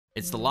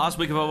It's the last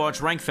week of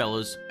Overwatch rank,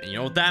 fellas, and you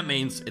know what that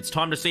means. It's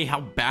time to see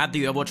how bad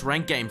the Overwatch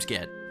rank games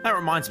get. That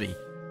reminds me,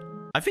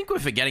 I think we're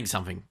forgetting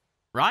something,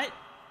 right?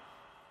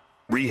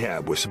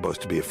 Rehab was supposed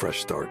to be a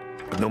fresh start,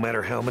 but no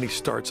matter how many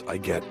starts I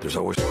get, there's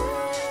always...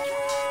 Yeah,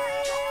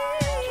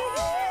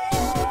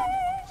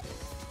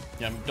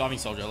 I'm diving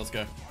Soldier, let's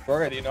go.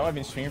 Bro, do you know I've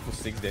been streaming for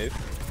 6 days?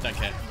 Don't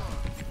care.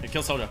 Yeah,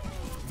 kill Soldier.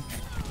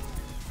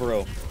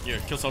 Bro. Yeah,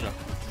 kill Soldier.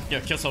 Yeah,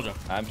 kill Soldier.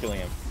 I'm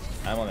killing him.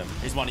 I'm on him.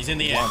 He's one, he's in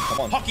the air.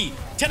 Come on. Hockey,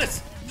 tennis,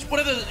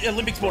 whatever the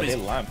Olympic sport is.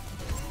 Lamp.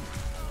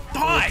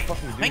 Die!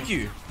 Thank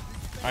you.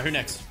 Alright, who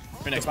next?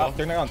 Who next, Bob?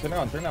 Turn around.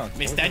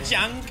 Mr.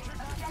 Jung.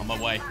 On my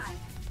way.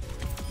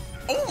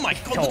 Oh my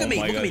god, look at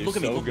me, look at me, look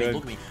at me, look at me,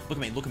 look at me, look at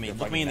me, look at me,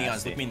 look me in the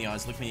eyes, look me in the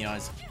eyes, look me in the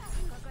eyes.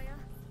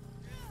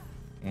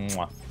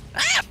 Mwah.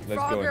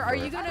 Frogger, are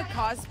you gonna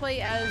cosplay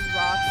as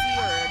Roxy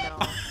or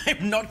no?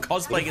 I'm not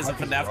cosplaying as a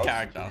FNAF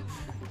character.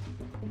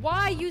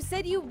 Why? You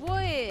said you would.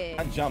 I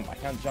can't jump.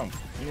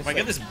 Wait,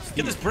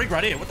 get this brig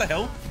right here. What the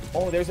hell?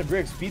 Oh, there's a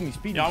brig. Speed me.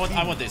 Yeah,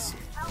 I want this.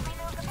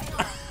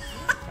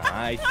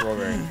 Nice,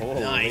 Robert.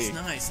 Nice.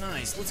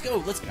 Let's go.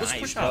 Let's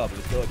push up.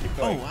 Let's go. Keep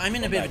going. Oh, I'm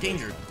in a bit of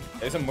danger.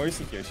 There's a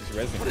Mercy here. She's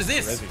resin. What is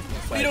this?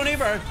 What are you doing here,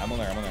 bro? I'm on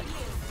there.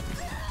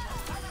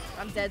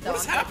 I'm dead though.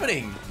 What's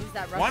happening?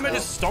 Why am I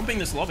just stomping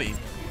this lobby?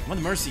 I'm on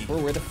the Mercy.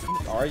 Bro, where the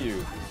f are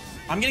you?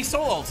 I'm getting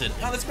soul ulted.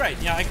 Oh, that's great.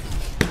 Yeah,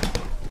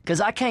 Cause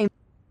I came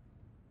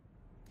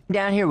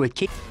down here with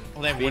kick.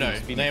 Oh, they have Widow.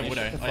 They have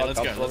Widow. Hey, let's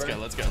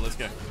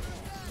go.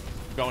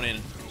 Going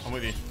in. I'm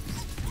with you.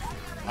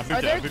 Are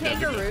there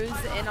kangaroos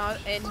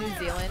in New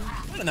Zealand?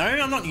 I don't know.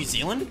 I'm not New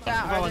Zealand.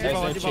 Yeah, are there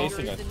They're kangaroos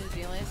chasing us. in New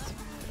Zealand?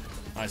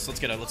 Nice. Let's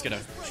get her.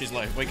 She's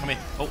low. Wait, come here.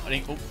 Oh, I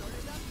didn't. Oh.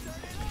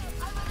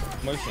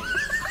 Motion.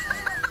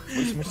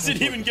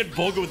 Didn't even get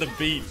Borga with a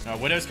beat.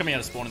 Widow's coming out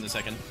of spawn in a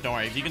second. Don't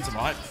worry. If you can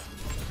survive.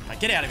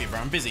 Get out of here, bro.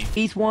 I'm busy.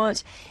 Heath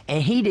once,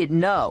 and he didn't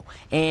know.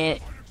 And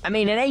I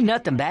mean, it ain't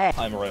nothing bad.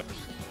 I'm right.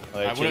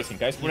 Chasing,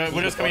 guys.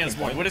 Widow's coming out of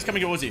spawn. Widow's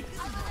coming towards you.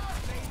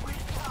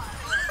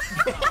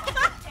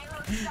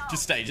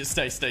 Just stay.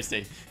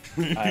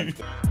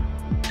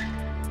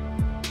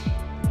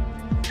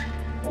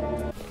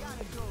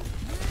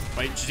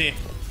 Wait, she's here.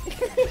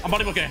 I'm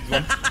body blocking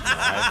her.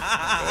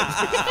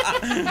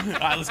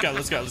 Alright, let's go.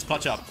 Let's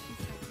clutch up.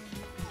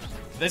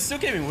 They're still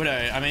giving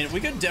Widow. I mean, we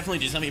could definitely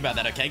do something about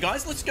that, okay,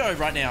 guys? Let's go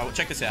right now.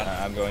 Check this out.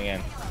 I'm going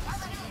in.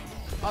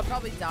 I'll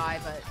probably die,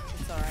 but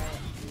it's alright.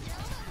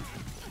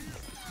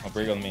 Oh,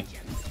 brig on me.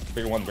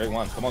 Brig one.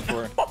 Come on,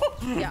 for her.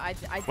 Yeah, I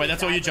Wait,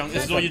 that's all you junk.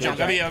 This is all you junk.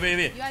 Over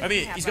here.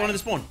 He's going to the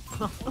spawn.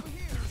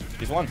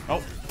 He's one.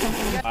 Oh.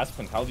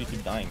 Aspen, how do you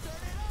keep dying?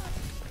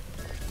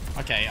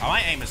 Okay,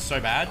 my aim is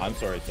so bad. I'm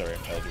sorry.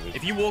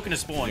 If you walk into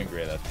spawn... You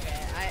agree with that.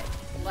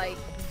 Yeah,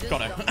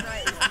 Got her.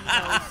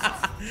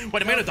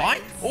 Wait, am I gonna die?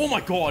 Oh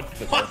my god.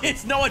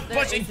 It's no one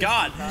pushing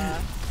guard.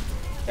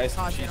 Guys,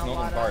 she's not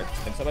on guard.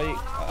 Can somebody...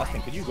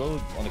 Aspen, could you go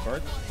on the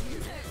guard?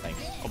 Thanks.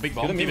 Oh, big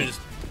bomb. Even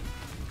just...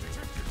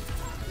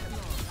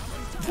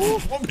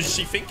 What was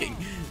she thinking?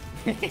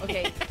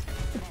 Okay.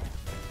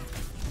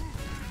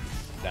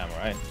 Damn,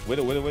 alright.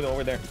 Widow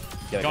over there.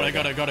 Got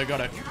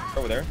her.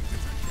 Over there.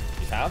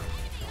 She's half.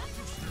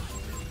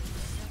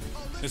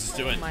 This is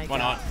doing. Oh Why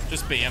not?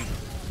 Just BM.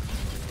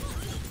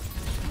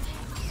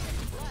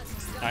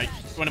 Alright,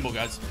 winnable,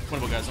 guys.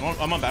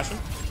 I'm on Bastion.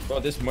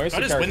 Bro, this Mercy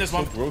I just win this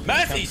one. So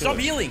Mercy, stop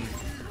healing.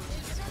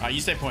 Alright, you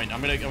stay point.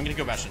 I'm gonna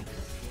go Bastion.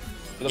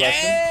 Yeah!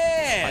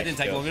 Bastion? It didn't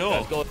take long at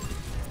all.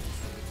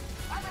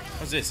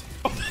 What's this?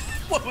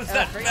 What was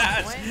that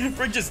dash?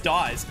 Brig just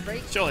dies.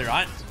 Surely,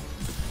 right?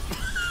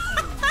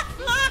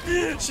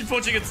 She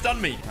thought she could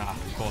stun me. Ah,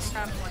 of course.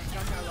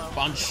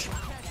 Punch.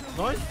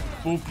 Nice.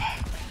 Boop.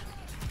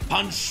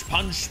 Punch.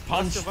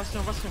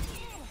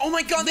 Oh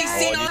my god, they've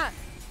seen us!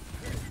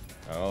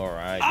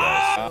 Alright,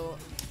 guys.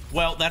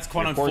 Well, that's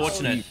quite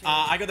unfortunate.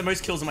 I got the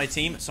most kills on my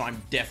team, so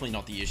I'm definitely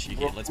not the issue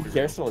here. Let's be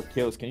real.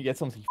 Kills. Can you get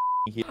something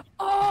here?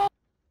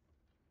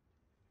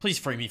 Please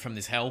free me from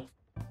this hell.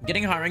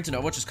 Getting high ranked in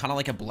Overwatch is kind of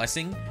like a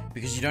blessing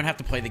because you don't have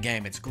to play the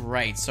game. It's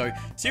great. So,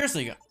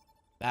 seriously,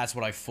 that's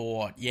what I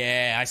thought.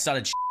 Yeah, I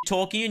started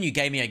talking and you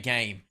gave me a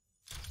game.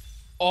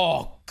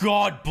 Oh,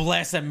 God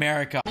bless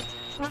America.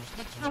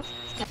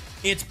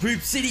 It's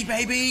Boop City,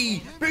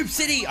 baby! Boop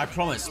City! I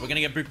promise. We're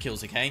gonna get Boop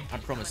kills, okay? I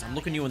promise. I'm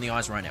looking you in the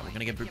eyes right now. We're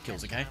gonna get Boop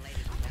kills, okay?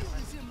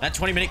 That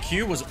 20-minute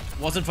queue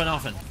wasn't for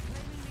nothing.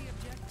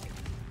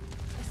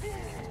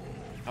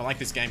 I like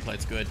this gameplay.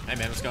 It's good. Hey,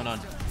 man, what's going on?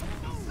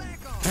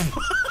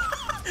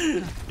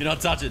 You're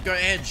not touching. Go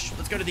edge.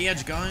 Let's go to the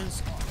edge,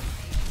 guys.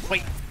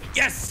 Wait.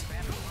 Yes!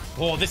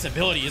 Oh, this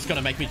ability is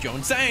gonna make me go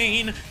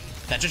insane.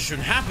 That just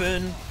shouldn't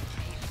happen.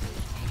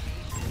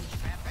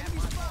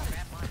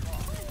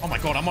 Oh my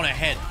god, I'm on her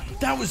head.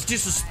 That was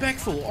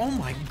disrespectful. Oh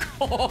my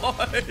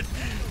god.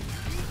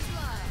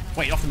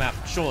 Wait, off the map,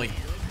 surely.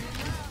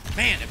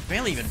 Man, it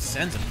barely even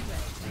sends him.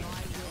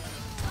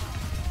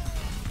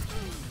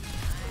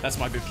 That's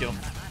my boot kill.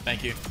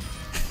 Thank you.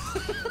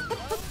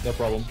 No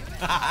problem.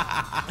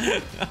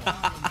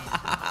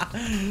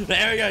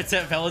 There we go,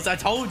 fellas. I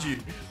told you.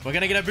 We're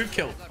gonna get a boot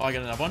kill. Oh, I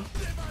got another one.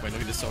 Wait,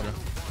 look at this soldier.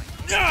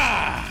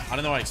 Ah! I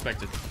don't know what I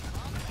expected.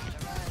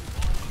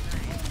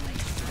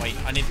 Wait,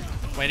 I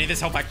need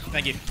this help back.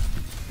 Thank you.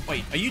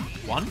 Wait, are you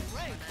one?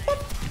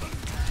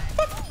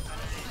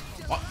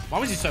 Why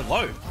was he so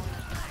low?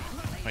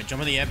 Wait,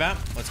 jump in the air bat.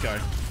 Let's go.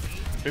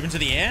 Move into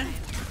the air.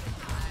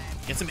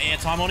 Get some air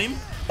time on him.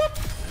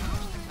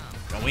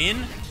 Go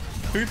in.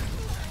 Poop.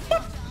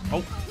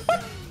 Oh.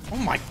 Oh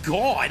my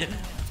god.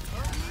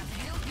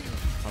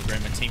 Oh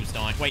great, my team's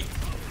dying. Wait.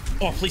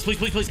 Oh, please, please,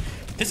 please, please.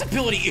 This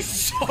ability is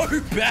so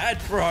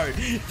bad, bro.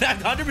 That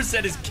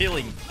 100% is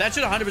killing. That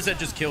should 100%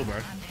 just kill,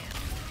 bro.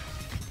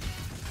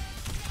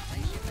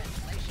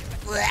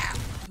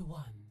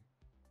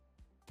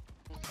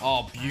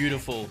 Oh,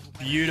 beautiful.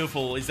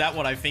 Beautiful. Is that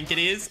what I think it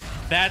is?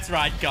 That's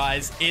right,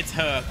 guys. It's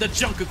her. The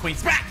Junker Queen.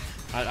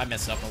 I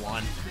messed up the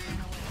line.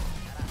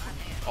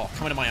 Oh,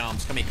 come into my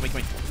arms. Come here, come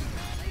here, come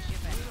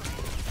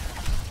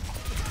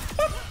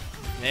here.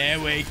 There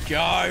we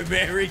go.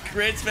 Merry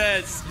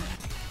Christmas.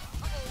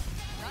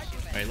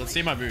 Wait, let's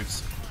see my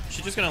moves.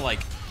 She's just gonna, like...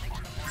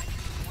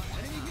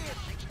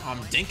 I'm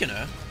dinking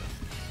her.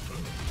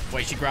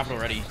 Wait, she grappled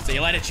already. See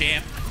you later,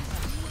 champ.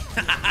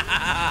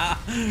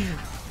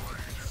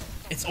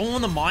 It's all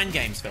in the mind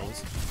games,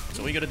 fellas. That's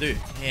all you gotta do.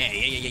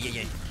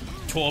 Yeah.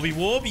 Torby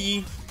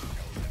Warby.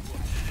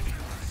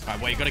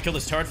 Alright, wait, you gotta kill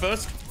this turret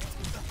first.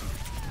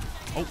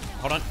 Oh,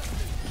 hold on.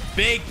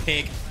 Big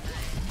pig.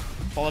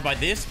 Followed by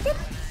this. Boop.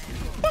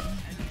 Boop.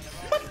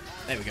 Boop.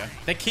 There we go.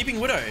 They're keeping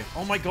Widow.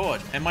 Oh my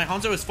god. And my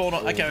Hanzo has fallen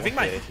on. Okay, I think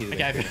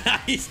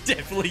he's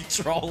definitely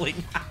trolling.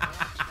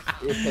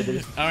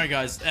 Alright,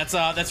 guys.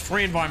 That's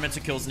 3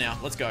 environmental kills now.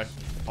 Let's go.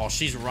 Oh,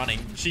 she's running.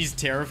 She's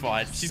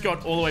terrified. She's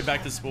got all the way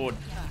back to spawn.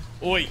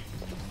 Oi.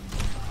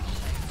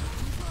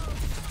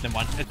 Never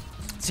mind.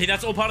 See,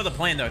 that's all part of the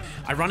plan, though.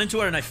 I run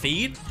into her and I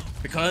feed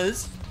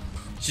because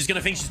she's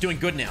gonna think she's doing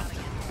good now.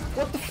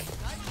 What the?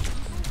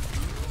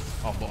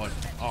 Oh, boy.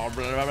 Oh,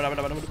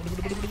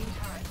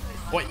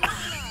 wait.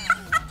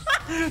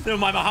 Never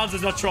mind, my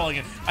Hanzo's not trolling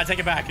it. I take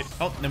it back.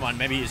 Oh, never mind.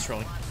 Maybe he is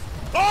trolling.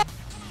 Oh!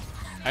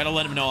 I gotta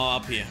let him know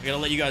I'm up here. I gotta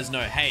let you guys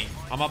know. Hey,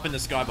 I'm up in the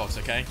skybox,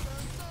 okay?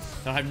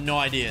 I have no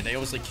idea. They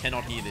obviously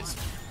cannot hear this.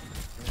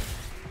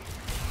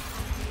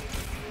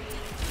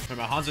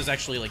 My Hanzo's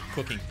actually, like,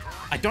 cooking.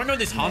 I don't know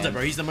this Hanzo,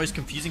 bro. He's the most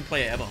confusing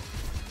player ever.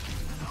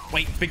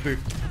 Wait, big boop.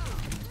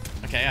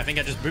 Okay, I think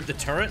I just booped the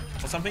turret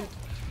or something.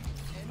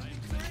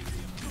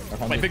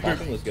 Wait, big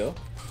boop. Let's go.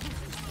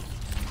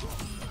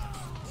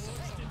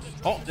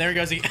 Oh, there he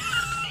goes. He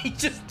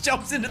just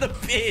jumps into the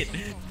pit.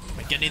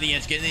 Wait, get near the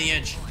edge. Get near the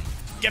edge.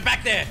 Get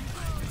back there.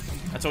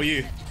 That's all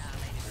you.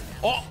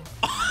 Oh.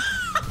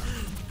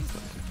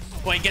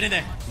 Wait, get in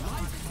there.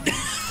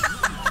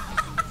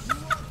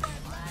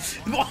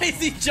 Why is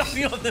he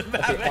jumping on the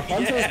map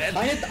again?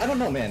 I don't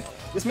know, man.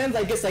 This man's,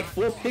 I guess, like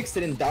 4 picks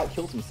and then doubt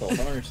kills himself. I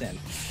don't understand.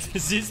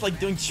 He's like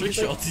doing trick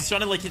shots. He's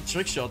trying to like hit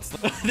trick shots.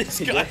 This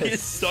guy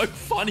is so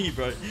funny,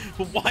 bro.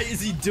 But why is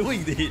he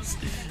doing this?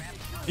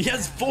 He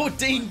has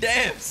 14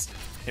 deaths.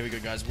 Here we go,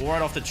 guys. War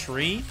right off the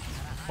tree.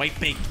 Wait,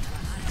 big.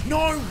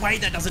 No way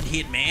that doesn't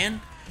hit, man.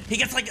 He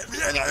gets like...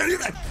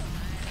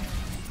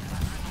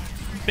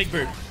 Big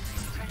boop.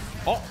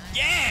 Oh,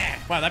 yeah!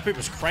 Wow, that boop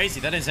was crazy.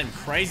 That is a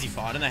crazy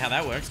fight. I don't know how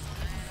that works.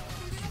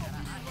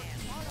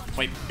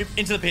 Wait,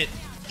 into the pit.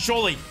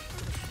 Surely.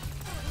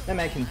 That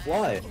man can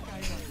fly.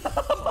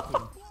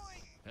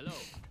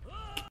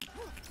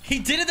 He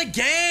did it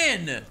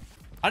again!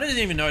 I didn't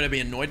even know to be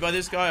annoyed by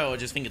this guy or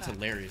just think it's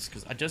hilarious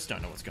because I just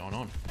don't know what's going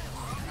on.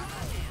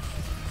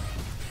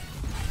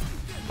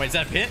 Wait, is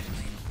that a pit?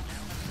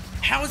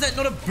 How is that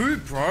not a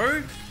boop,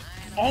 bro?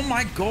 Oh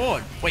my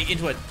god. Wait,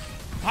 into it.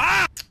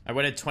 Ah! I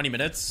waited 20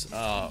 minutes.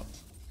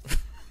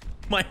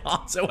 My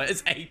Hanzo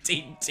has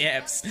 18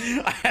 deaths.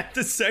 I have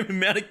the same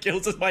amount of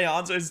kills as my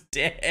Hanzo's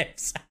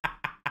deaths.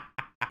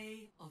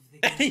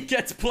 And he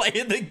gets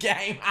playing the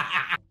game.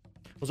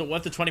 Was it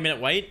worth the 20-minute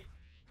wait?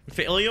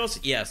 For Ilios?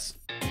 Yes.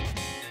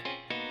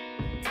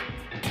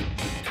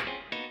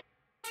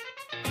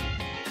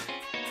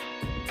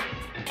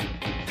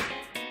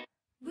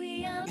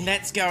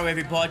 Let's go,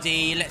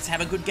 everybody. Let's have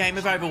a good game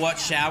of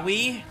Overwatch, shall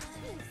we?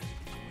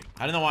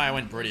 I don't know why I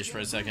went British for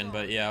a second,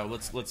 but yeah,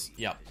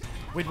 yeah.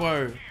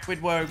 Widwow.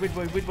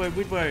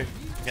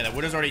 Okay, that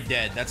Widow's already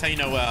dead. That's how you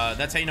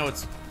know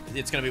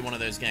it's gonna be one of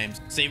those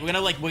games. See, we're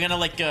gonna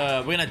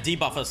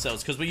debuff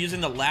ourselves because we're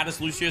using the loudest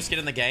Lucio skin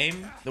in the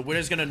game. The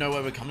Widow's gonna know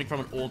where we're coming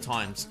from at all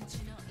times.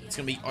 It's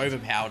gonna be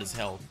overpowered as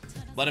hell.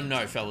 Let him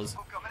know, fellas.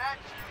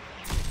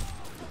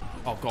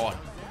 Oh god.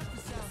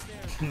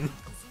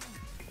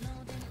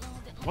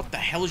 What the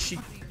hell is she?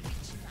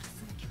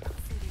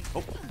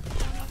 Oh.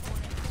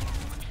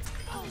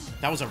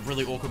 That was a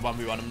really awkward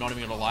 1v1. I'm not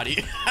even gonna lie to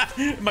you.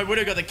 My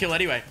Widow got the kill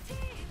anyway.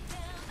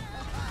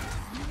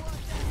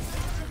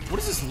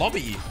 What is this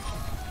lobby?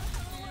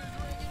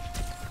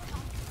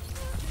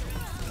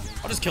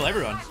 I'll just kill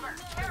everyone.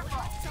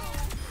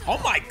 Oh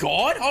my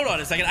god! Hold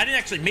on a second. I didn't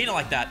actually mean it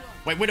like that.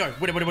 Wait, Widow.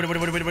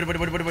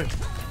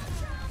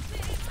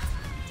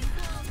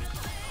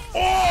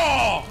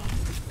 Oh!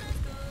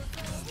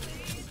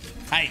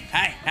 Hey,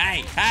 hey,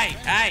 hey, hey,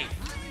 hey!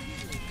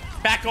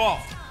 Back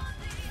off!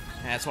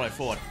 Yeah, that's what I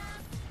thought.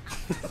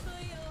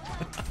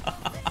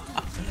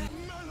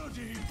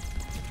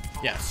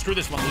 Yeah, screw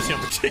this one, Lucio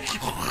in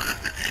particular.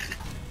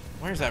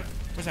 Where's that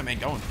man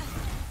going?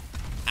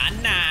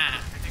 Anna!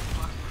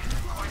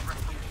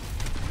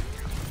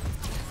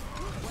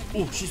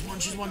 Oh, she's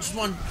one.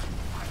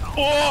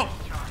 Oh!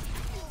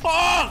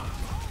 Oh!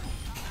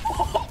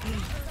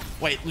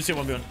 Wait, Lucio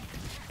won't be on.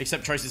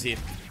 Except Trace is here.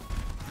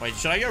 Wait,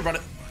 should I go run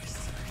it?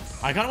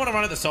 I kind of want to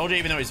run at the soldier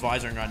even though he's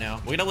visoring right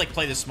now. We're gonna like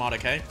play this smart,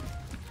 okay?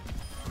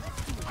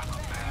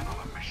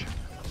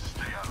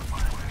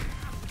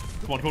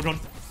 Come on.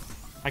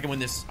 I can win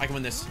this.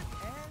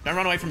 Don't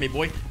run away from me,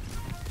 boy.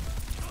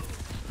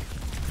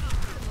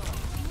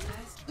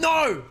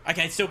 No!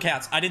 Okay, it still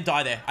counts. I didn't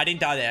die there.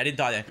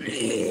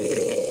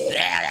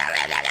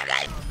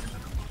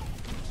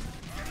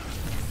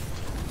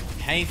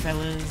 Hey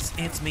fellas,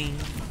 it's me.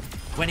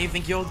 Where do you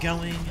think you're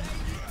going?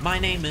 My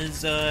name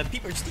is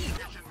Peepo Steve.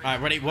 Alright,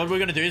 ready? What we're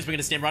gonna do is we're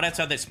gonna stand right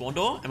outside their spawn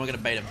door and we're gonna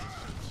bait them.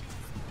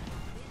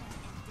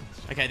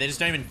 Okay, they just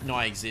don't even know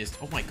I exist.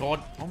 Oh my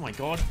god.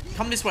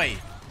 Come this way.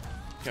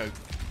 Go.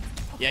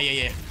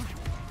 Yeah.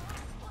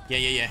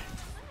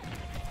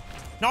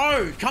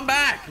 No! Come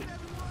back!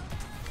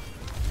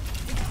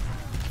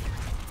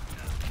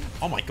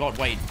 Oh my god,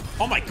 wait.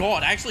 Oh my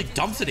god, I actually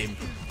dumped at him.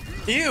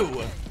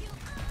 Ew!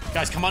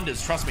 Guys, come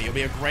unders, trust me, it'll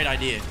be a great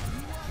idea.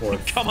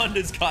 Come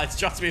unders, guys,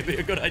 trust me, it'll be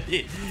a good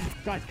idea.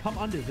 Guys, come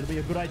unders, it'll be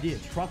a good idea,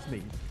 trust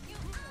me.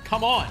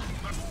 Come on!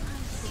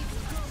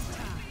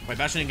 Wait,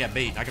 Bastion didn't get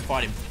beat, I can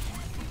fight him.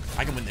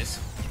 I can win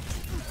this.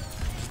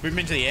 Just move him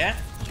into the air.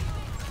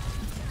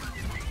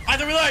 I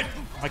have to reload!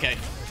 Okay,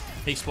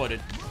 he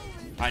exploded.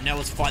 Alright, now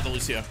let's fight the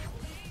Lucio.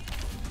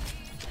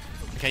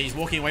 Okay, he's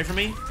walking away from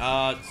me. It's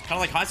kind of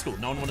like high school.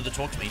 No one wanted to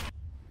talk to me.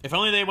 If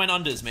only they went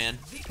unders, man.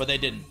 But they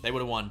didn't. They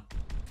would have won.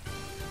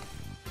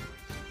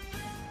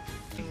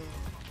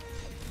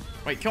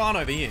 Wait, come on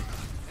over here.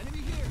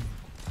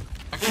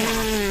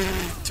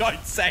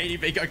 Don't say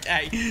anything,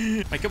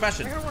 okay? Wait, go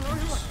Bastion.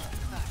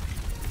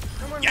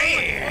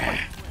 Yeah!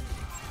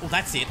 Oh,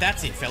 that's it,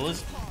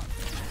 fellas.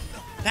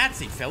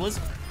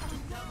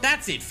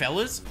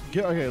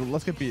 Okay,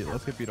 let's get beat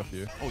off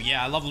you. Oh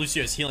yeah, I love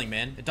Lucio's healing,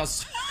 man. It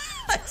does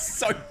it's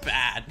so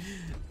bad.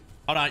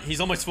 Hold on,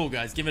 he's almost full,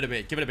 guys. Give it a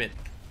bit.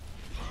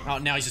 Oh,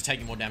 now he's just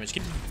taking more damage.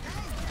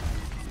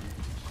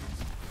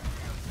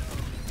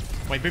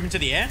 Wait, move him to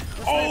the air.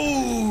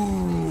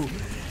 Oh!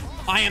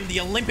 I am the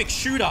Olympic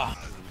shooter.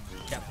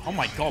 Oh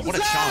my god, what a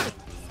charm.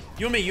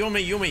 You and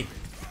me.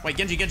 Wait,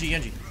 Genji.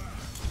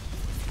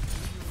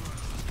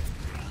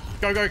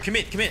 Go,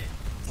 commit.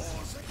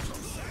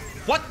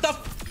 What the?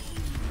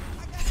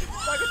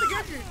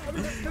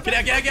 Get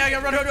out,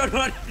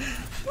 run.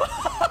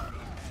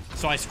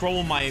 So I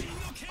scroll my...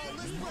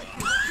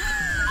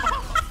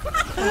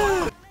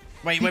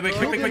 Wait, quick.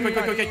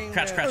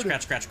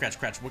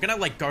 Crouch. We're gonna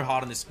like go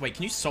hard on this. Wait,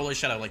 can you solo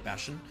shadow like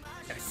Bastion?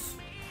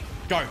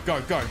 Go.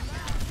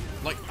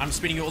 Like, I'm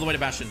speeding you all the way to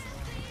Bastion.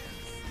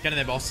 Get in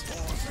there, boss.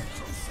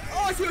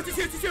 Oh,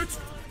 shoot.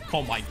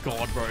 Oh my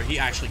god, bro. He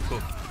actually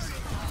cooked.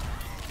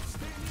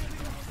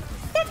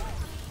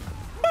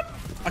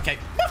 Okay.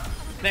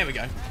 There we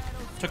go.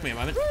 Took me a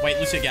moment. Wait,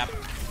 Lucio gap.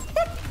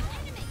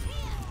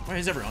 Where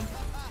is everyone?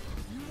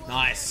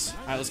 Nice.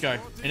 Alright, let's go.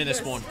 Into their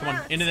spawn. Come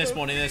on. Into their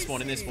spawn. Wait,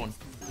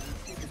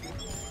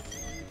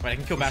 I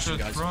can kill Bastion,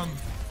 guys. Run.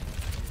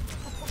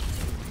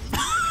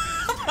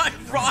 My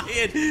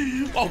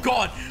Ryan! Oh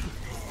god!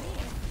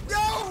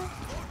 No!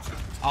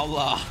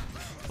 I'll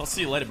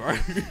see you later, bro.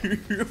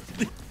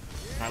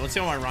 Alright, let's see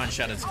how my Ryan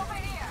shatters.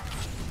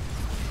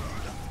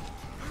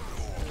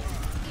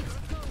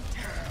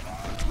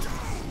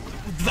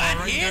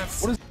 That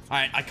hits!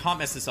 Alright, I can't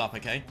mess this up,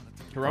 okay?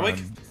 Heroic,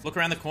 look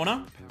around the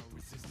corner.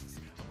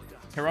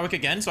 Heroic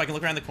again, so I can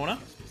look around the corner.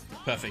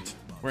 Perfect.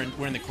 We're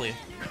in the clear.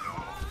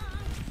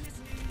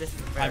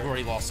 I've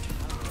already lost.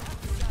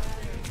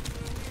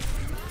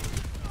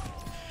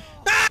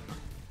 Ah!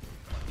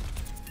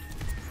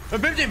 I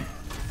bipped him!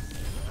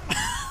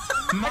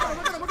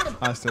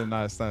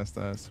 Nice.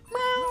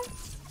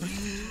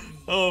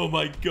 Oh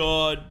my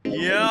god.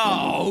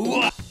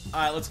 Yo!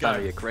 Alright, let's go. Oh,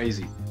 you're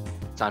crazy.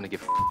 Time to get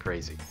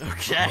crazy.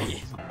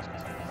 Okay.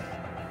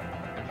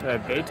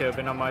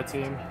 Beethoven on my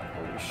team.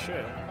 Holy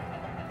shit.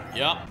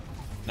 Yep.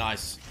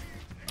 Nice.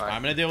 Alright.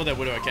 I'm gonna deal with their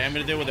Widow, okay?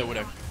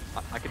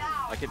 I could,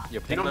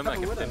 you ping them, I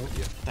can ping with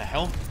you. What the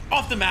hell?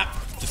 Off the map!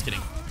 Just kidding.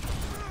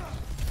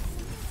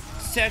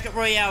 Circuit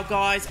Royale,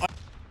 guys.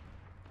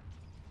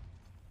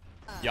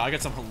 Yeah, I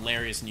got some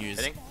hilarious news.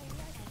 Hitting?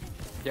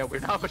 Yeah,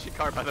 we're not pushing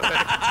car, by the way.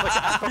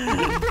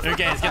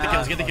 Okay,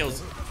 let's get the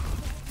kills.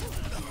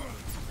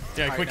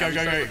 Yeah, quick, go.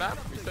 Reset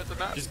the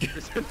map. Just go.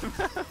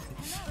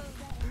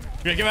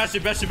 Yeah,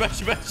 get Bastion.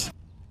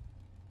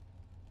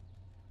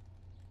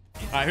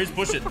 Alright, who's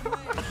pushing?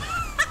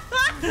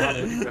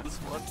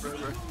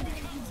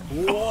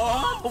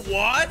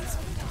 What?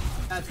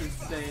 That's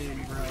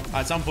insane, bro.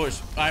 Alright, some push.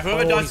 Alright,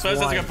 whoever dies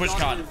first has to go push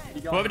card.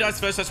 Whoever dies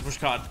first has to push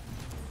card.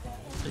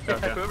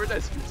 Whoever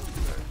dies first.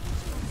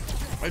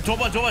 Wait, top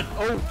one.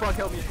 Oh, fuck,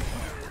 help me.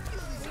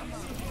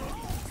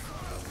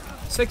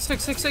 6. Come on,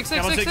 six.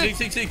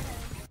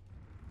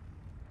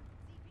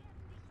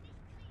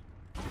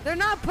 They're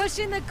not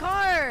pushing the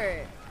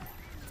cart.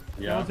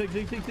 Yeah.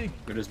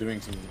 They're just doing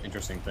some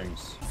interesting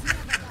things.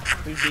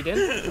 We beat in?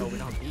 No, we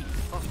don't beat.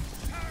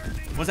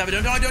 What's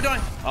happening? Don't die.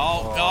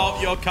 Oh,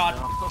 you're cut.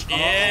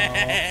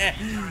 Yeah.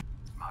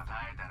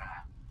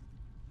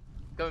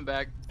 Coming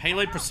back.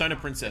 Payload Persona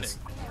Princess.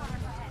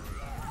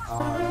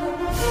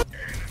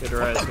 Good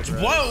res.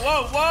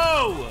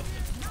 Whoa.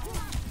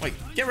 Wait,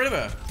 get rid of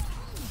her.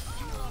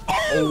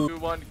 Oh. 2,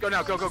 1. Go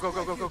now. Go. Got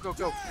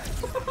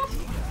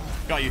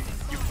you.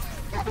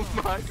 Oh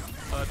my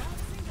god.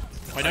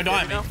 Wait, don't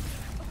die on me. I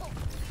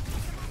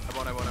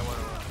won't.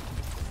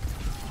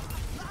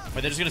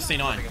 Wait, they're just gonna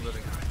C9. I'm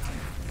living.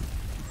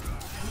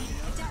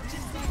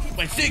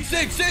 Wait, six.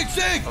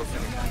 Okay.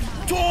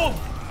 Torm.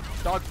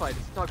 Dogfight.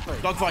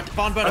 Dogfight.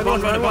 Barn burner.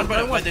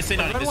 Wait, they're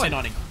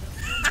C9ing.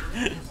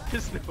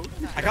 Just no.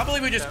 I can't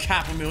believe we just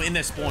capped when we were in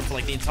their spawn for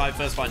like the entire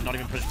first fight and not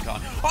even pushing the car.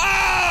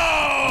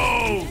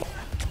 Oh!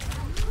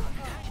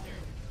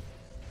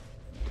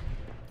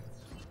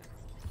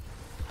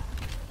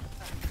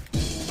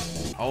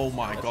 Oh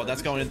my god,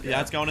 that's going in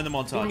the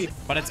montage.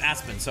 But it's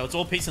Aspen, so it's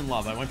all peace and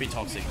love. I won't be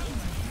toxic.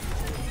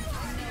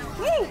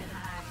 Woo!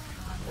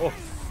 Oh.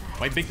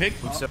 Wait, big pig.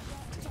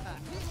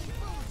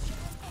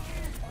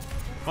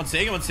 One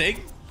sig.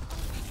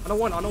 On a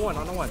one.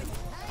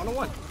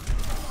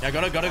 Yeah,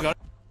 got it.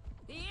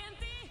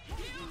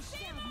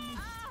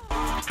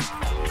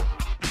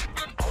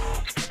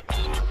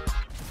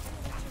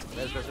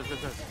 There's.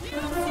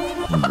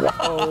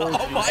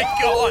 Oh my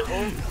god!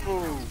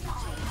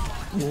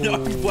 No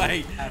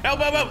way! Help!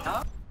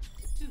 Yeah,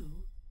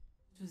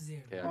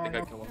 I think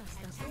I killed him.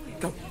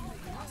 Go.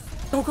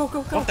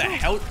 What the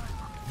hell?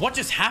 What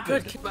just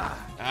happened?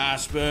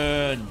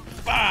 Aspen!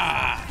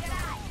 Bah!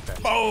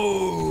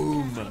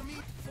 Boom!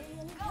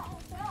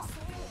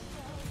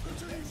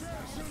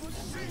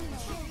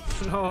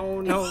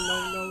 No.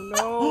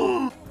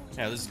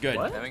 Yeah, this is good.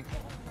 What?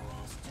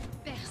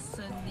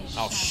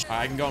 Oh,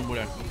 I can go on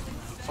Widow.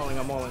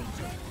 I'm all in.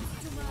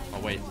 Oh,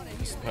 wait.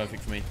 This is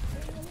perfect for me.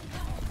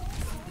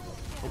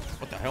 Oh,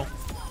 what the hell?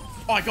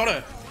 Oh, I got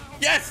her!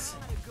 Yes!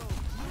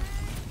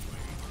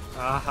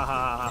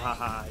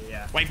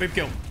 Yeah. Wait, boob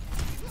kill.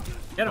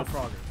 Get him,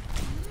 Frogger.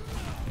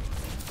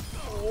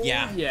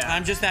 Yeah.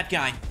 I'm just that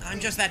guy.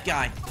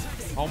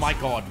 Oh my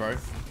god, bro.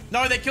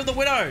 No, they killed the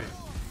Widow!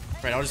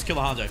 Right, I'll just kill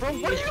the Hanzo. Bro,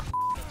 what are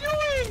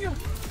you doing?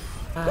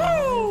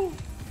 Woo!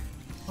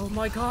 Oh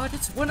my god,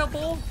 it's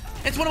winnable.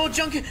 It's winnable,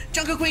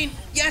 Junker Queen!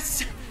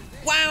 Yes!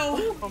 Wow!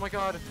 Oh my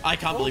god. I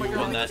can't believe we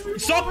won that.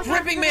 Stop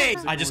ripping me!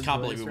 I just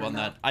can't believe we won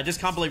that.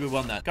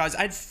 Guys,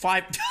 I had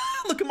 5...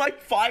 Look at my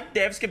 5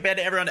 deaths compared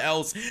to everyone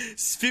else.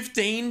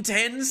 15,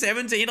 10,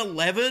 17,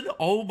 11.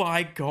 Oh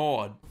my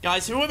god.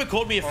 Guys, whoever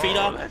called me a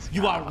feeder,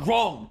 you are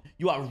wrong.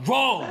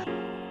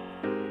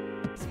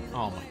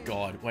 Oh my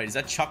god. Wait, is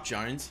that Chuck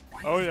Jones?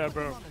 Oh yeah,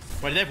 bro.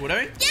 Wait, did they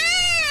Widow? Yeah!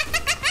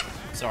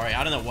 Sorry,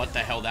 I don't know what the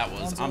hell that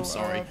was. I'm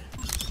sorry.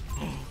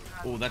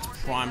 Oh, that's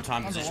prime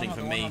time positioning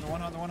for me.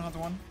 Hunter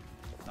one.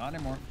 Not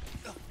anymore.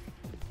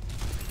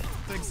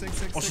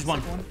 Six. Oh, she's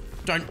one.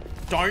 Don't.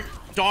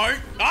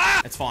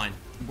 Ah! It's fine.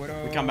 We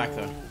come back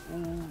though. Oh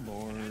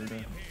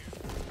lord.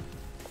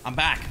 I'm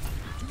back.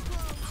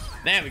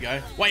 There we go.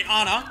 Wait,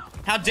 Anna,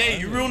 how dare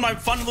you ruin my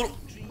fun little...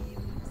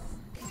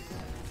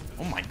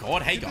 Oh my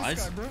god, hey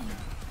guys.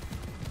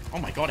 Oh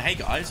my god, hey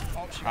guys.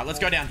 Alright, let's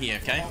go down here,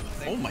 okay?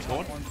 Oh my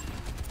god.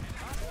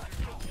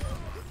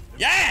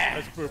 Yeah!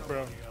 That's proof,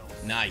 bro.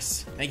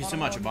 Nice. Thank you so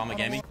much, Obama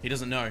Gaming. He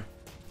doesn't know.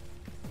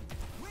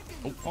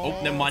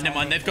 Oh, never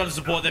mind. They've got to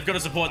support.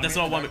 That's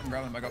not one.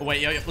 Oh,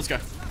 wait, yeah, let's go.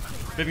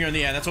 Moving her in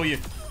the air. That's all you.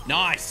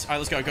 Nice. All right,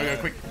 let's go. Go,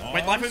 quick.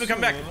 Wait, Life Weaver,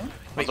 come back.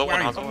 Wait, where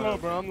are you? I'm low,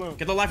 bro. I'm low.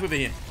 Get the Life Weaver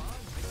here.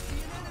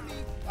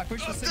 I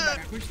pushed the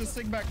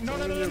sig back. No.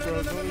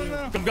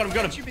 Got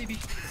him. You, baby.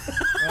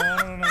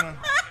 No.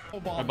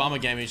 Obama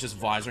Gaming is just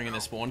visoring in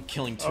their spawn,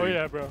 killing 2. Oh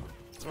yeah, bro.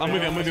 I'm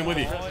with you.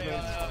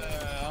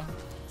 Yeah.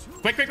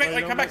 Quick.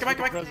 Wait, come back.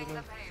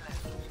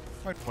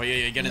 Wait,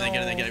 yeah, get in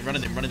there. Run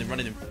in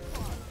him.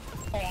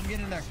 Oh, I'm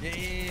getting in there.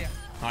 Yeah.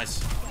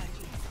 Nice.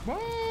 Whoa.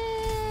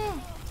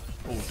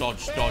 Oh,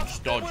 dodge. That's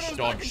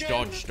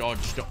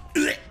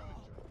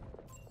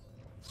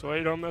why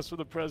you don't mess with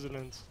the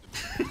presidents.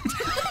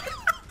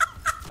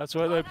 That's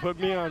why they put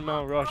me on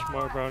Mount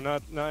Rushmore, bro.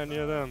 Not any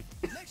of them.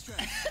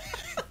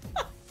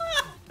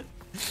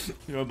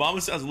 You know, Obama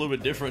sounds a little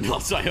bit different.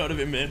 Last I heard of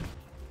him, man.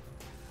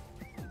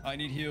 I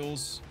need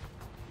heals.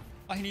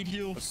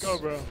 Let's go,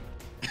 bro.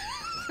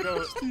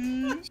 Let's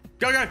go.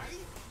 Go.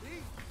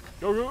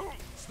 Go.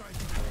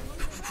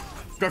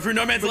 Go through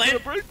no man's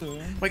land. Break.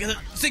 Wait, get it.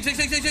 Sing. Break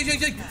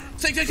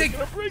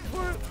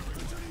for it.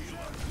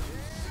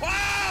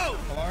 Whoa!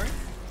 Hello?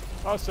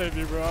 I'll save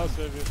you, bro. I'll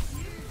save you.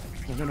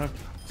 No.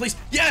 Please.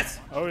 Yes!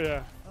 Oh,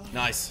 yeah.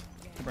 Nice.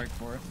 Break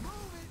for it.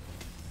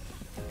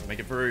 Make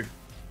it through.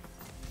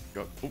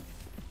 Go. Ooh.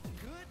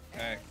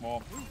 Okay,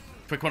 well.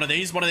 Quick, one of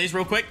these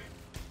real quick.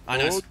 I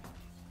know.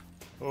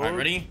 Alright,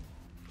 ready?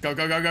 Go,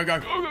 go, go, go, go.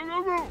 Go, go,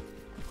 go, go.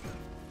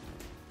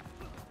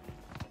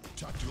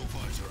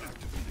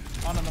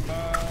 On the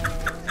bow.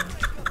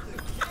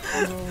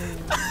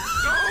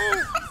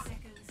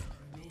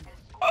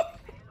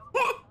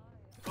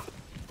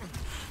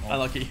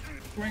 Unlucky.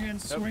 Swinging,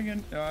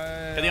 swinging.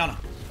 Get the honor.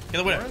 Get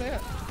the Where are winner. they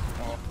at?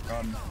 Oh,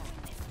 God.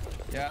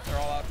 Yeah, they're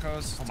all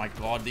outposts. Oh my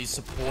god, these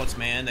supports,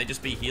 man. They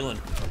just be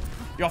healing.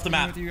 You're off the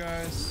map. With you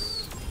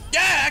guys.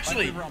 Yeah,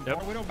 actually.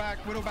 Yep. Widow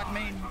back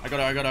main. I got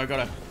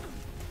her.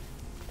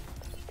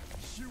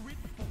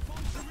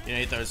 You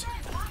need those.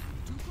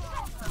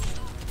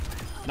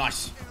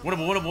 Nice.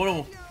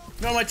 Winnable.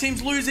 No, my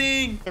team's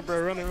losing. Hey,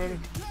 bro, running.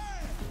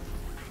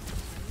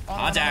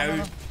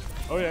 Down.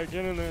 Oh, yeah,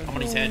 get in there. I'm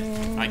on his head.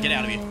 Alright, get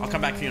out of here. I'll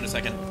come back for you in a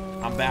second.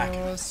 I'm back.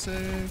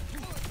 Sick.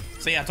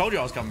 See, I told you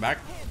I was coming back.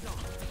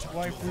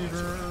 Life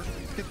Rooter.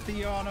 Get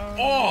the honor.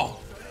 Oh!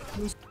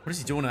 What is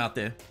he doing out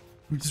there?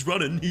 He's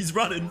running.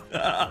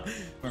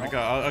 Okay,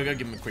 I'll go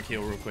give him a quick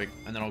heal real quick,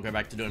 and then I'll go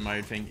back to doing my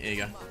own thing. Here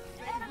you go.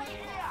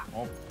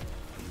 Oh.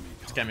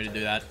 Just came here to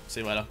do that. See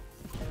you later.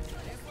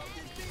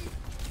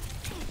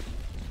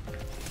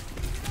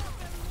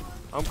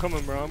 I'm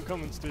coming, bro. I'm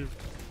coming, Steve.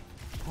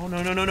 Oh, no.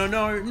 I'm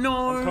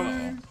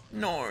coming.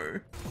 No.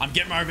 I'm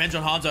getting my revenge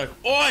on Hanzo.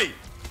 Oi!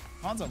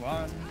 Hanzo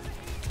won.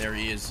 There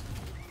he is.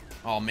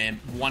 Oh, man.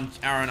 One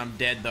arrow and I'm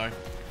dead, though.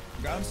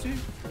 You got him,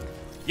 Steve?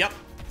 Yep.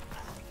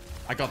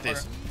 I got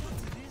this. Okay.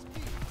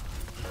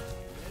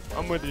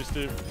 I'm with you,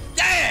 Steve.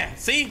 Yeah!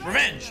 See?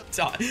 Revenge.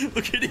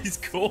 Look at his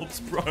corpse,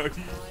 bro.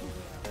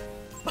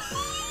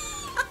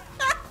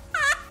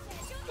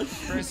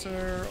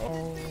 Tracer.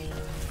 Oh.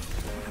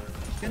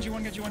 Get you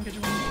one.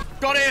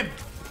 Got him!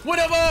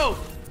 Winnable!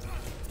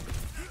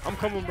 I'm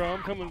coming, bro.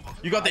 I'm coming.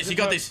 You got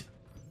this.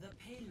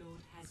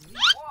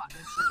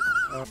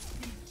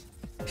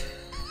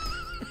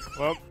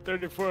 Well,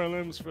 34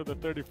 limbs for the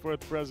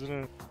 34th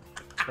president.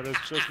 But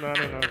it's just not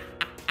enough.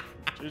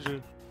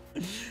 GG.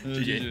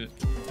 GG.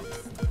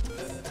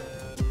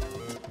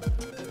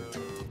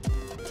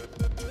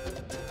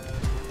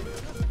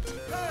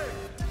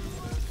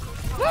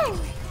 Woo!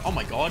 Oh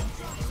my god.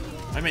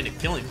 I meant to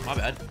kill him. My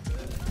bad.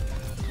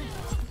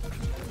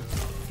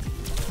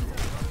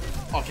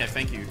 Okay,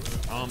 thank you.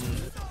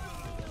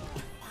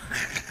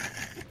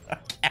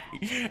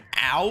 Okay.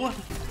 Ow.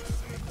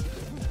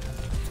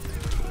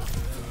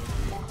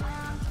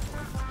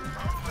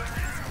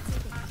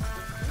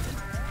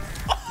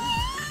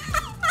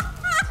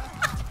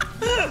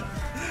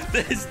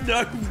 There's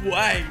no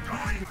way.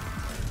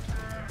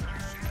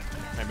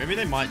 Okay, maybe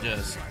they might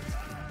just.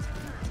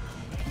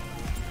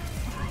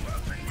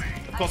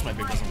 Of course, my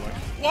big doesn't work.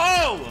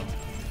 Whoa!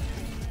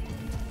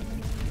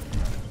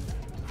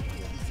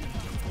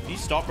 Can you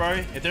stop, bro?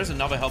 If there's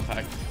another health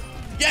pack.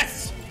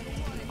 Yes!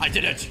 I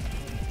did it.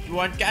 You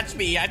won't catch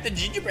me. I'm the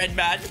gingerbread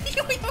man.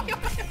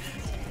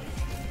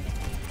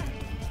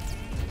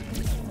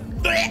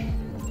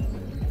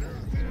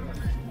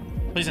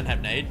 Please don't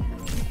have nade.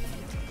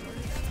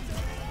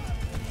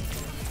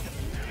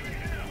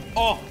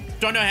 Oh, you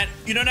don't know how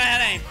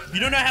to aim. You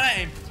don't know how to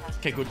aim.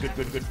 Okay,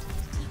 good.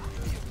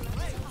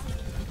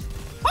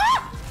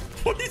 Ah!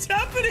 What is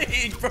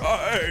happening, bro?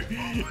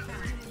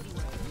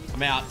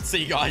 I'm out. See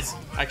you guys.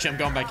 Actually, I'm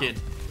going back in.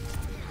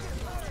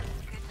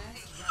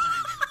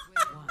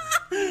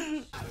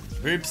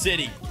 Boop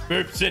City.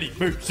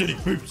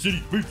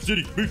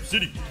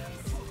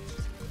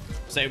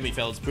 Stay with me,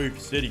 fellas. Boop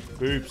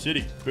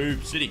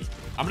City.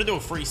 I'm gonna do a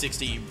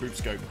 360 boop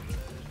scope.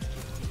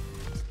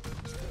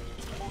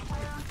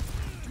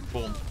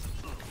 Boom.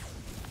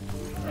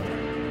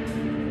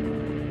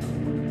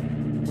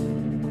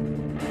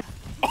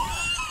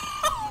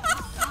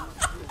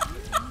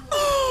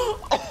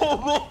 Oh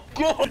my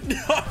god,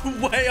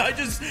 no way,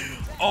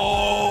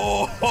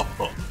 oh.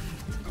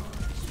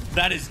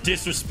 That is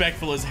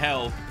disrespectful as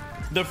hell.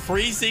 The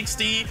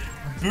 360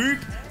 boop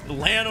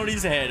land on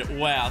his head.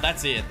 Wow,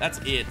 that's it.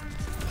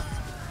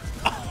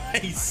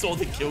 He saw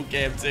the kill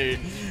cam too.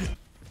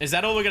 Is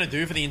that all we're gonna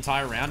do for the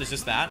entire round? Is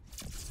just that?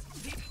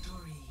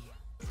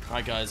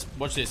 Alright guys,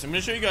 watch this. I'm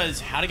gonna show you guys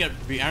how to get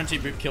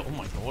guaranteed boop kill. Oh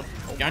my god.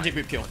 Guaranteed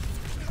boop kill.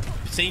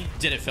 See?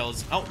 Did it,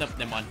 fellas. Oh, no,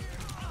 never mind.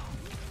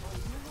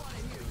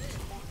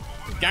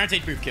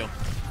 Guaranteed boop kill.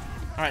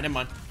 Alright, never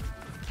mind.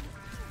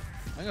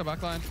 I got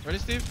backline. Ready,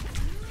 Steve?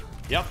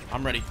 Yep,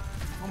 I'm ready.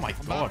 Oh my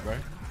god, bro.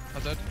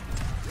 I'm dead.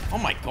 Oh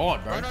my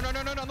god, bro. No,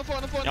 on the floor.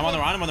 Yeah, I'm on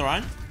the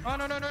run. Oh,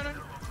 no.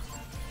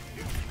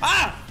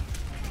 Ah!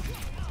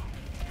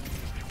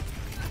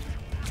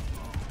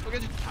 Go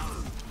get you.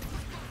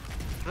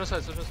 No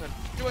side. Get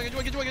you one.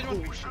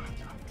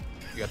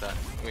 You got that.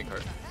 Wing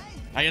card.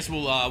 I guess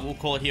we'll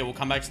call it here. We'll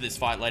come back to this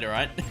fight later,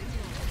 right?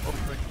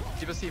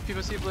 People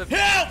see blip.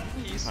 Help!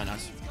 East. Oh,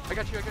 nice. I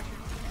got you.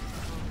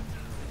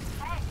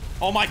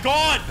 Oh my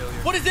god!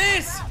 What is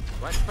this?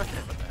 What the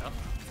hell?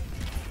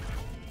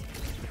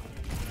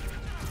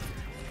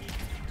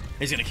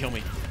 He's gonna kill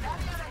me.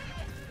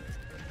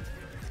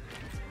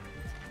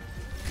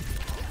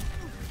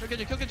 Kill get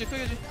you.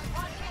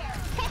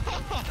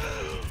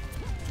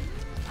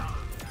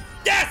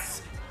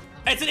 Yes!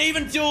 It's an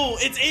even duel.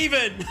 It's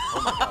even.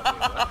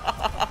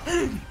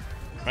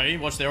 Ready?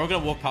 Watch. They're all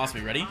gonna walk past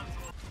me. Ready?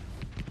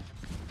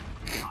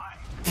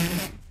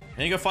 And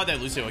you go fight that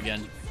Lucio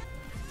again.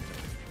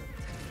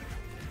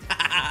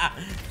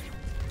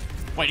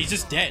 Wait, he's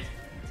just dead.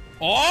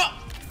 Oh!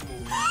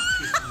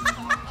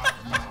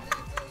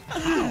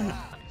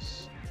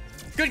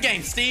 Good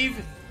game,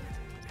 Steve.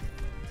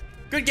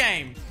 Good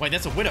game. Wait,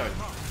 that's a widow.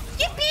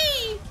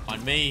 Yippee!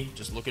 On me,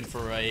 just looking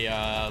for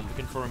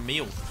a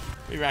meal.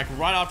 Be back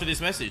right after this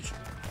message.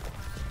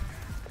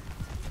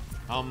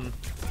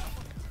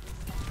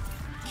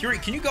 Curie,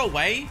 can you go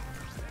away?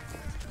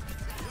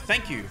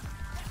 Thank you.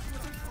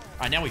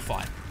 Alright, now we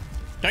fight.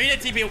 Don't you need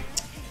TP?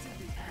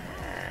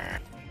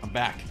 I'm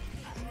back.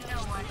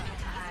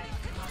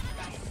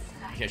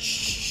 Okay,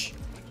 shh.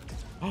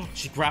 Oh,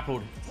 she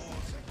grappled.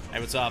 Hey,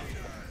 what's up?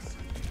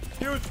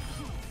 Dude.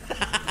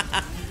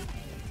 I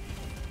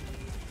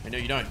know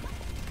you don't.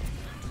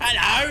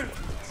 Hello.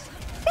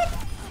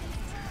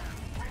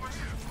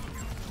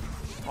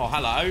 Oh,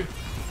 hello.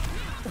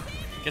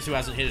 Guess who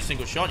hasn't hit a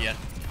single shot yet?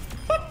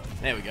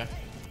 There we go.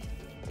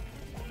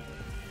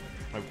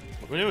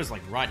 Wait, it was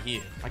like right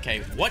here. Okay,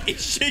 what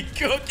is she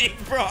cooking,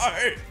 bro?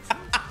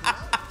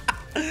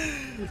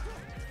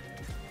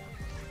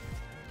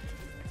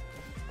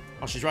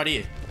 Oh, she's right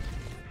here.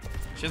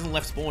 She hasn't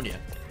left spawn yet.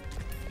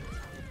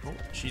 Oh,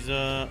 she's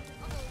ooh.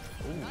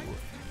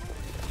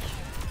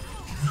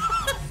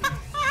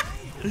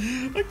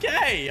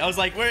 Okay, I was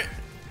like, where?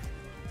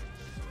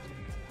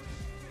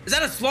 Is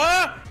that a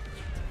slur?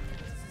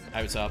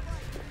 Hey, what's up?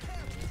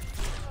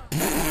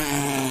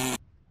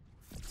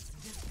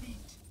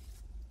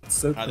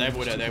 So they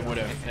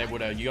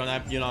would've. You know what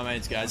that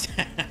means, guys.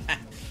 You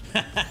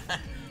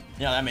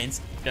know what that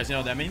means? You guys know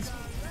what that means?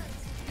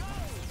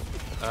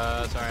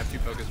 Sorry, I'm too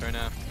focused right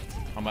now.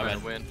 Oh, my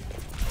bad. Win.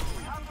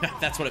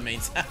 That's what it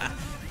means.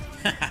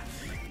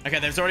 Okay,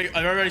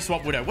 I've already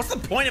swapped Widow. What's the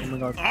point of? Oh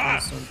my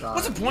God,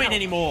 what's the point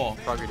anymore?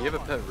 Frogger, do you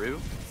have a pet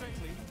Roo?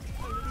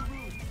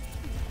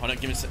 Hold on,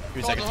 give me a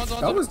second.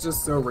 That was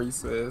just so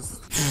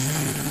racist.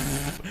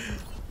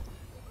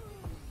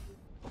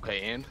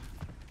 Okay, and?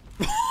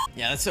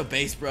 Yeah, that's so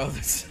base, bro.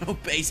 That's so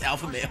base,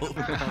 alpha male.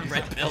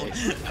 Red pill.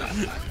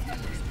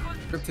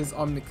 Script his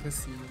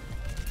omnicacy.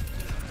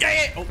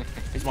 Yeah! Oh,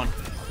 he's won.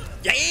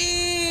 Yeah!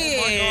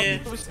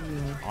 Oh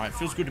Alright,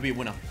 feels good to be a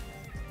winner.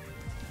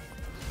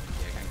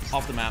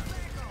 Off the map.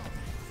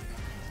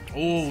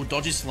 Oh,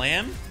 dodgy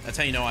slam? That's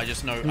how you know. I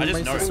just know. I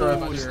just know.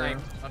 Oh, snipe.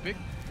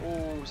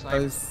 Oh, snipe.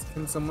 Guys,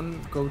 can someone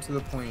go to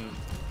the point?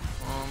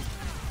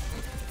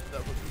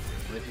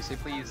 If you say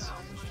please.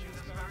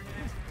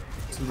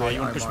 Oh,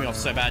 you want to push me off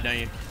so bad, don't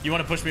you? You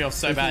want to push me off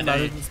so bad,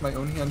 don't you? My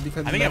own hand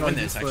because I think I win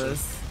this, actually.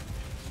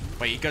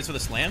 Wait, he goes for the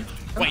slam?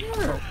 Wait.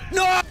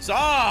 No!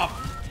 Stop!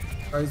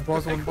 Guys,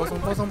 boss one.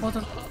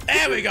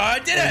 There we go, I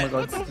did it! Oh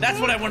my God. That's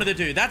what I wanted to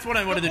do. That's what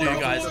I wanted to do,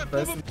 guys.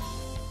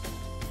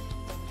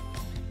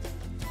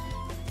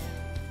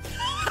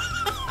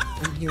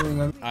 I'm healing.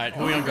 Alright,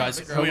 who are we on, guys?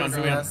 Who are we on?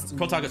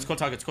 Call targets.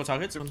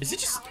 Is it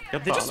just... They're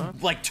just,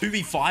 like,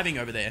 2v5ing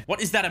over there. What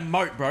is that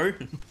emote, bro?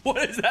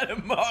 What is that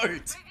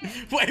emote?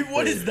 Wait,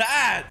 what is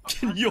that?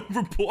 Can your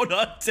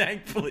reporter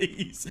tank,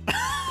 please?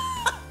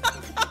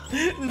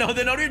 No,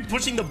 they're not even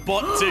pushing the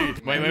bot, too.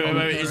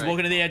 Wait. He's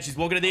walking to the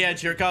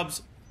edge. Here it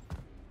comes.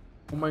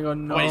 Oh my God,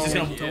 no. Wait, he's just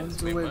gonna... Don't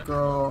do it,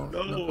 girl.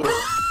 No.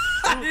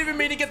 I didn't even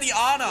mean to get the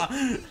honor.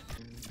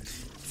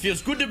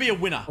 Feels good to be a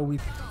winner. Oh,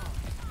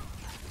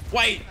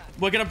 Wait,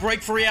 we're gonna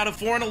break free out of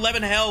 4 and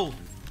 11 hell.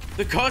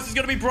 The curse is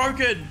gonna be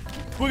broken.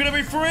 We're gonna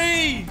be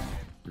free.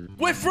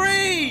 We're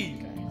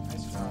free.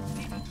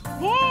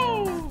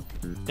 Woo!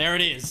 There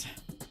it is.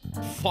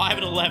 5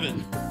 and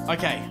 11.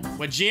 Okay,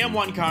 we're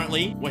GM1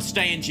 currently. We're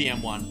staying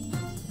GM1.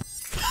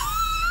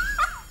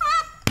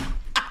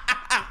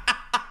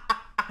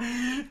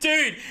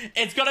 Dude,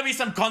 it's gotta be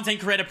some content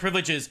creator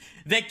privileges.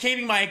 They're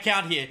keeping my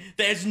account here.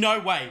 There's no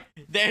way.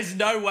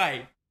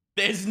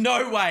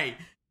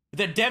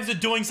 The devs are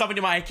doing something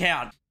to my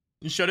account.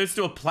 Shoutouts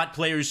to a plat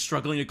player who's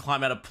struggling to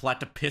climb out of plat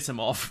to piss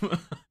him off.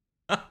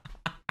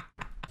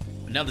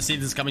 Now the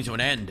season's coming to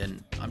an end,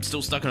 and I'm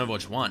still stuck in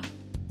Overwatch 1.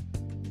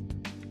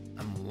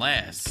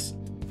 Unless...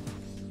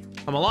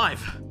 I'm alive.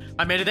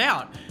 I made it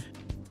out.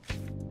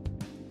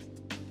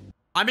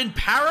 I'm in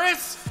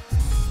Paris?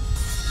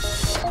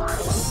 I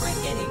won't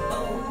break any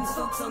bones,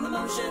 focus on the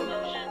motion.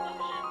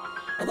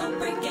 I won't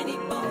break any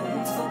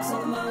bones, focus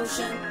on the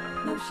motion.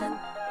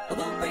 I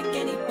won't break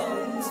any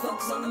bones,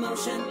 focus on the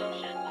motion.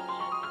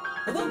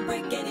 I won't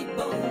break any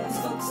bones,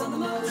 focus on the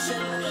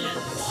motion.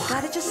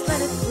 Gotta just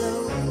let it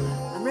flow.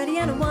 I'm ready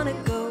and I wanna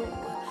go.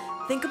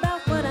 Think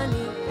about what I need.